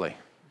so lovely.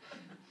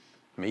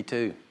 Me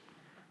too.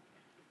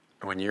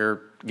 When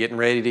you're getting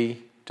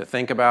ready to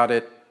think about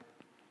it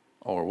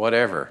or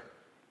whatever,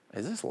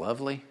 is this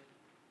lovely?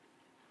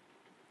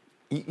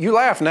 You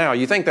laugh now,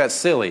 you think that's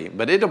silly,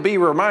 but it'll be a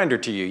reminder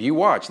to you. You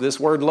watch, this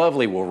word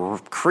lovely will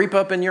creep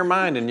up in your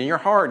mind and in your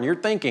heart and you're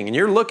thinking and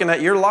you're looking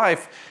at your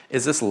life.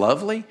 Is this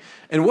lovely?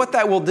 And what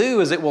that will do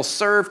is it will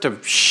serve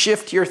to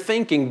shift your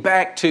thinking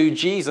back to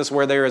Jesus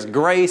where there is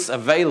grace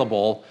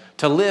available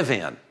to live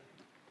in.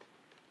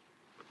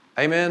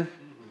 Amen?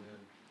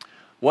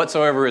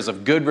 Whatsoever is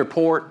of good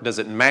report, does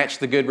it match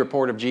the good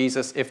report of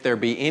Jesus? If there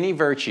be any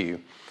virtue.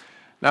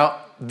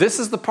 Now, this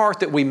is the part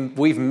that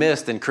we've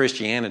missed in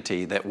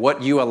Christianity, that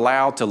what you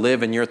allow to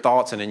live in your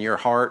thoughts and in your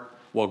heart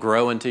will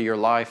grow into your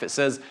life. It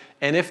says,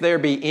 and if there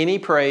be any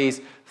praise,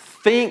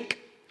 think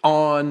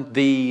on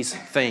these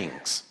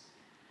things.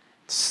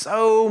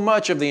 So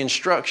much of the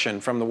instruction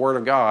from the Word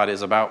of God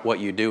is about what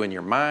you do in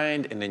your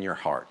mind and in your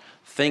heart.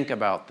 Think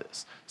about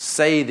this.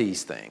 Say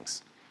these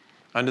things.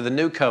 Under the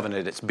new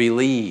covenant, it's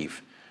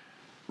believe,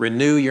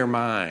 renew your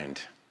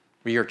mind.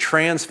 You're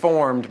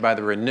transformed by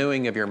the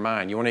renewing of your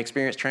mind. You want to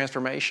experience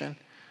transformation?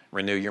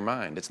 Renew your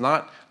mind. It's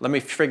not, let me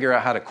figure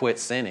out how to quit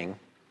sinning.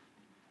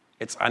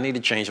 It's, I need to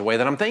change the way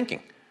that I'm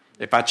thinking.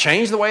 If I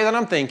change the way that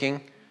I'm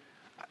thinking,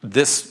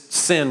 this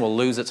sin will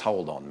lose its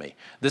hold on me.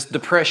 This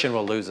depression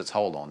will lose its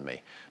hold on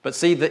me. But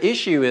see, the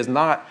issue is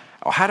not,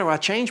 oh, how do I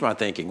change my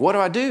thinking?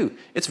 What do?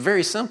 It's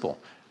very simple.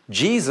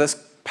 Jesus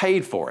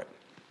paid for it.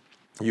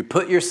 You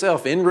put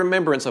yourself in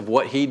remembrance of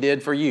what He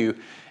did for you,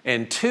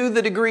 and to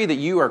the degree that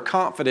you are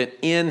confident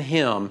in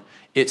Him,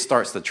 it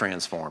starts to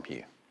transform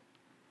you.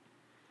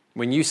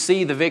 When you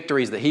see the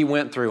victories that He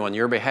went through on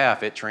your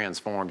behalf, it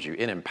transforms you,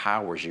 it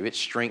empowers you, it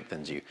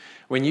strengthens you.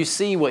 When you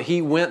see what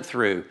He went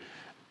through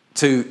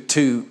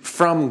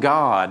from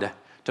God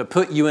to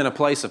put you in a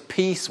place of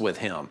peace with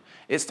Him,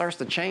 it starts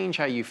to change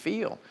how you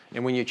feel.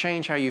 And when you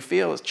change how you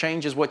feel, it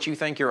changes what you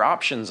think your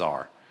options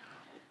are.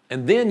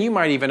 And then you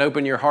might even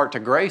open your heart to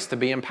grace to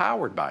be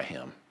empowered by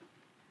Him.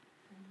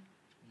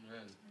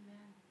 Amen.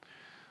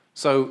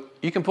 So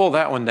you can pull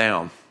that one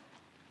down.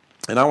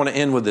 And I want to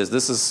end with this.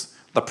 This is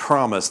the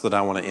promise that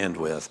I want to end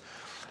with.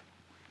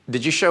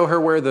 Did you show her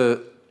where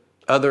the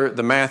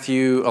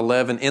Matthew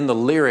 11, in the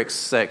lyrics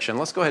section,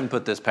 let's go ahead and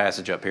put this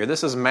passage up here.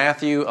 This is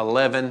Matthew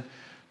 11,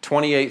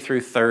 28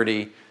 through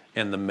 30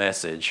 in the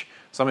Message.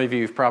 Some of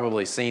you have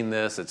probably seen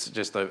this.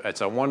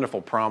 It's a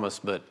wonderful promise,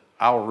 but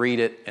I'll read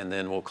it and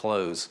then we'll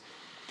close.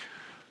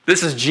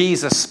 This is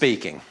Jesus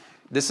speaking.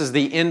 This is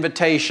the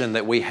invitation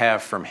that we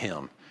have from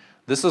Him.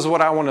 This is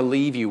what I want to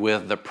leave you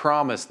with, the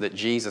promise that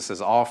Jesus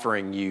is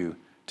offering you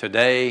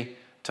today,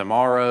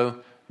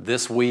 tomorrow,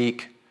 this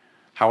week,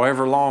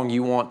 however long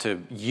you want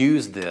to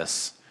use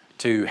this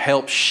to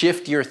help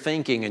shift your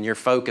thinking and your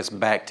focus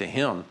back to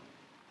Him.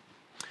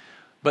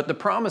 But the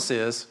promise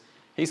is,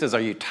 He says, are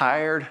you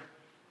tired?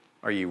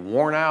 Are you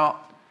worn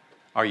out?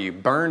 Are you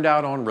burned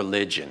out on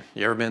religion?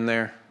 You ever been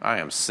there? I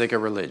am sick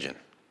of religion.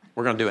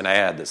 We're going to do an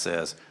ad that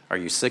says, are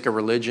you sick of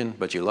religion,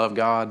 but you love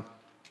God?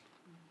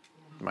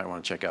 You might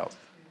want to check out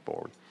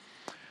forward.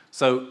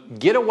 So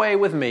get away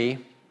with me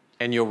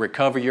and you'll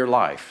recover your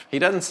life. He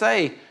doesn't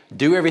say,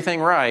 do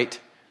everything right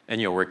and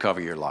you'll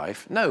recover your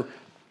life. No,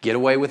 get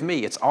away with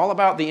me. It's all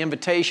about the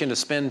invitation to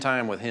spend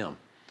time with Him.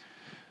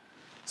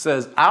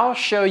 says, I'll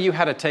show you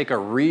how to take a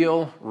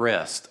real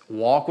rest.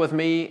 Walk with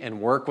me and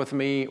work with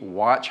me.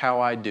 Watch how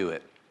I do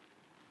it.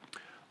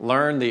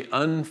 Learn the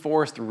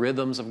unforced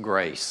rhythms of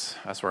grace.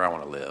 That's where I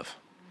want to live.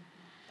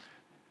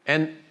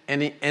 And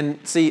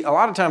see, a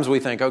lot of times we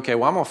think, okay,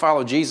 well, I'm going to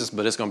follow Jesus,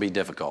 but it's going to be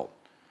difficult.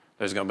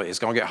 It's going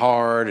to get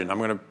hard, and I'm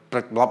going to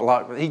blah,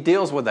 blah, blah. He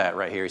deals with that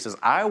right here. He says,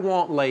 I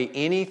won't lay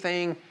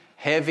anything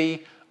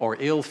heavy or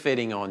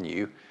ill-fitting on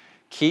you.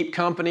 Keep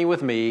company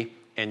with me,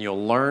 and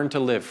you'll learn to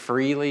live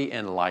freely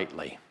and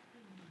lightly.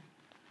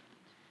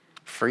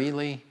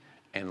 Freely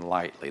and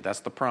lightly. That's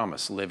the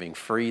promise, living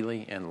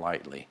freely and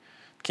lightly.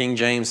 King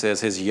James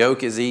says his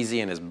yoke is easy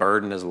and his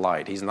burden is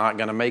light. He's not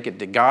going to make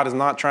it. God is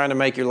not trying to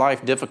make your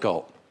life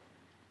difficult.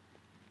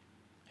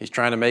 He's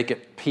trying to make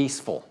it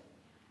peaceful.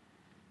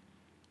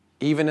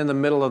 Even in the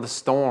middle of the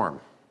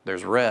storm,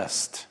 there's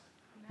rest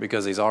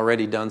because he's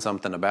already done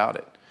something about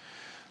it.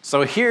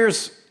 So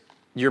here's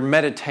your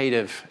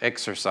meditative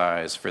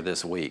exercise for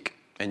this week.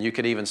 And you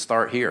could even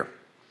start here.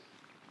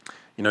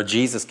 You know,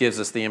 Jesus gives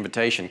us the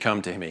invitation,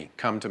 come to me,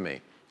 come to me.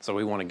 So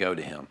we want to go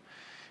to him.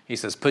 He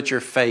says, put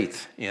your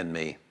faith in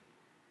me.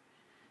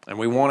 And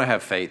we want to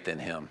have faith in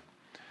him.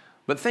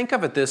 But think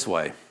of it this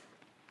way.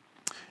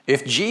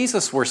 If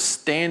Jesus were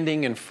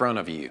standing in front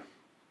of you,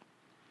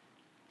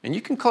 and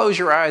you can close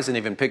your eyes and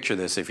even picture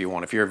this if you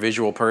want. If you're a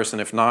visual person,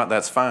 if not,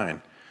 that's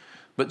fine.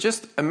 But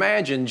just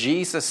imagine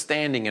Jesus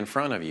standing in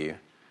front of you,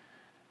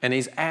 and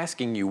he's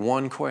asking you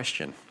one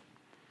question.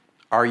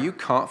 Are you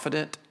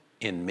confident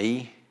in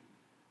me?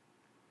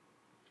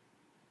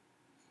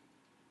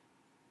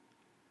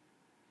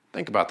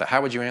 Think about that.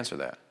 How would you answer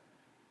that?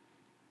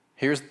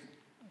 Here's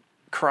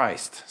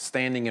Christ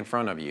standing in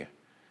front of you.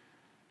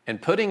 And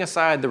putting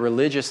aside the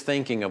religious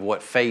thinking of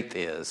what faith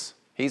is,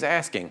 he's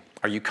asking,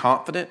 are you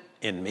confident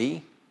in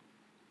me?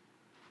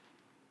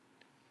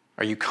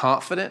 Are you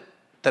confident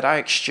that I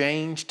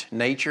exchanged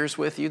natures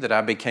with you, that I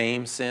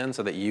became sin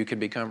so that you could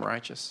become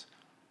righteous?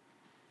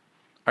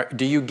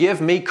 Do you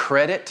give me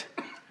credit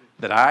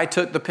that I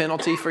took the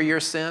penalty for your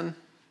sin?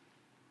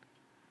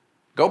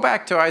 Go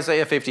back to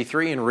Isaiah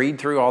 53 and read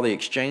through all the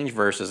exchange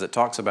verses that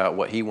talks about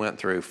what he went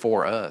through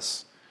for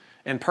us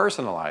and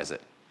personalize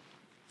it.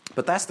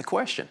 But that's the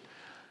question.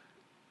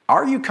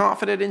 Are you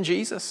confident in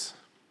Jesus?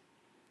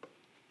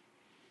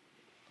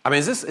 I mean,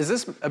 is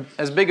this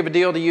as big of a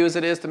deal to you as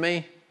it is to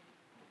me?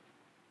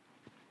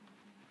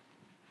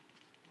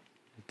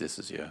 This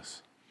is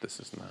yes. This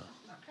is no.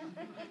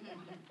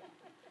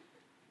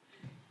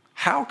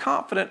 How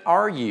confident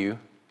are you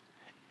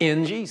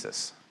in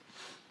Jesus?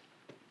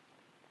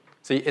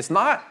 See, it's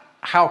not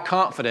how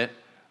confident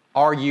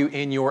are you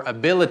in your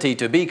ability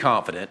to be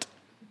confident.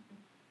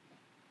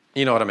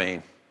 You know what I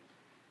mean?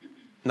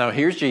 No,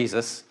 here's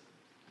Jesus.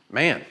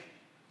 Man,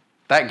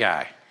 that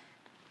guy.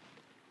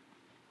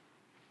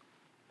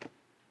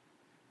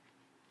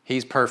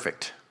 He's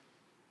perfect.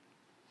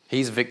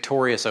 He's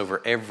victorious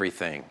over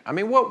everything. I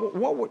mean,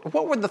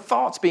 what would the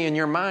thoughts be in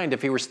your mind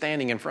if he were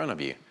standing in front of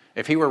you?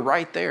 If he were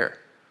right there?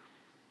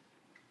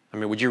 I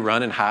mean, would you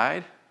run and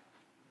hide?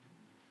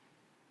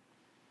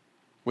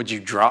 Would you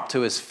drop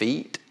to his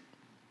feet?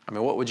 I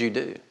mean, what would you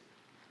do?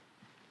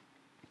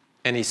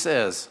 And he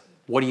says,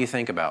 what do you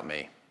think about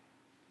me?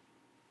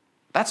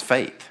 That's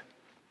faith.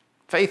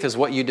 Faith is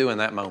what you do in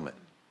that moment.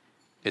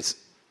 It's,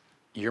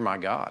 you're my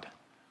God.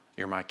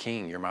 You're my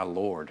King. You're my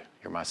Lord.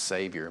 You're my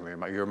Savior.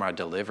 You're my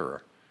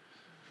deliverer.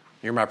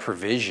 You're my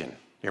provision.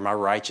 You're my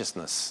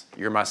righteousness.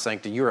 You're my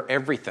sanctity. You're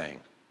everything.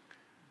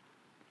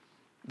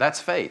 That's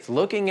faith.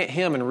 Looking at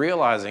him and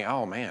realizing,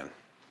 oh man,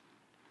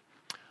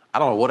 I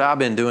don't know what I've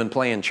been doing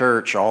playing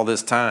church all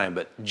this time,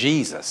 but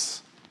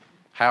Jesus,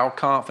 how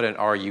confident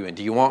are you? And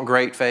do you want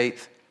great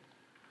faith?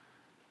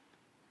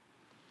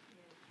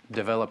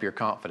 Develop your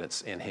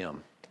confidence in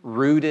him,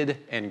 rooted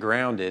and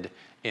grounded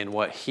in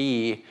what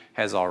he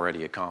has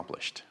already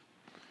accomplished.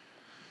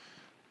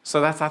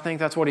 So I think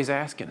that's what he's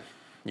asking.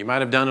 You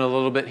might have done it a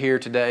little bit here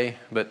today,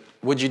 but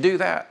would you do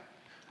that?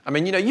 I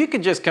mean, you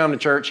could just come to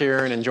church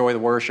here and enjoy the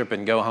worship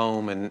and go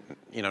home and,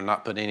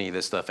 not put any of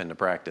this stuff into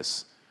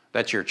practice.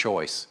 That's your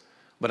choice.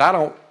 But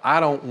I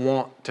don't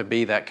want to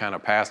be that kind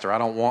of pastor. I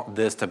don't want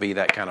this to be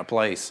that kind of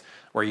place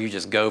where you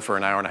just go for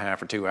an hour and a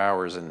half or 2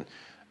 hours and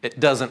it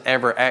doesn't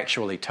ever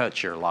actually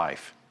touch your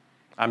life.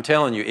 I'm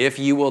telling you, if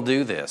you will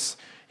do this,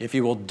 if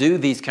you will do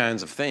these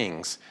kinds of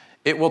things,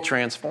 it will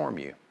transform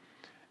you.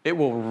 It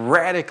will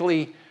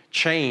radically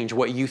change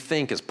what you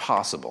think is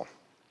possible.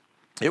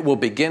 It will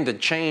begin to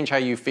change how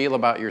you feel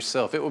about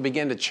yourself. It will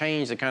begin to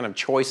change the kind of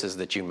choices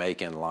that you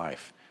make in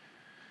life.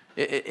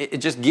 It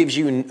just gives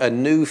you a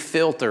new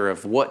filter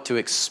of what to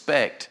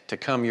expect to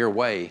come your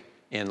way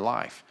in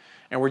life.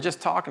 And we're just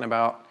talking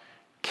about,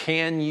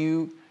 can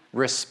you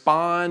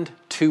respond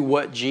to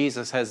what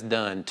Jesus has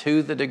done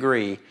to the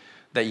degree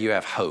that you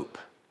have hope?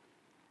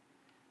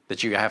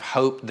 That you have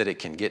hope that it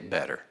can get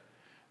better.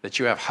 That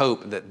you have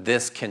hope that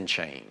this can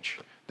change.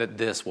 That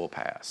this will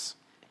pass.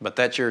 But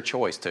that's your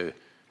choice to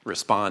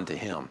respond to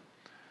him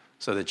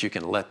so that you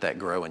can let that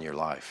grow in your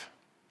life.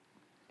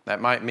 That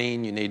might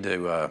mean you need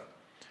to,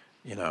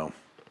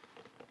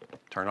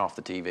 Turn off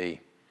the TV,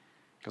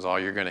 because all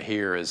you're going to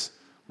hear is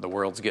the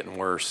world's getting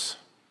worse.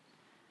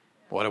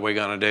 What are we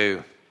going to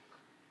do?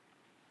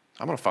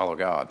 I'm going to follow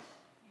God.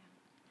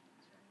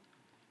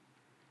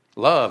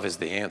 Love is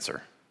the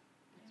answer.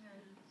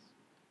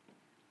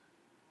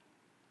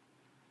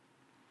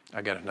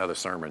 I got another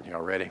sermon.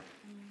 Y'all ready?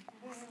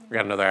 We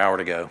got another hour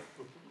to go.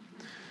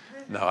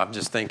 No, I'm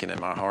just thinking in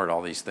my heart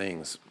all these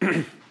things.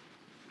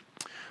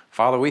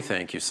 Father, we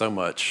thank you so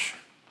much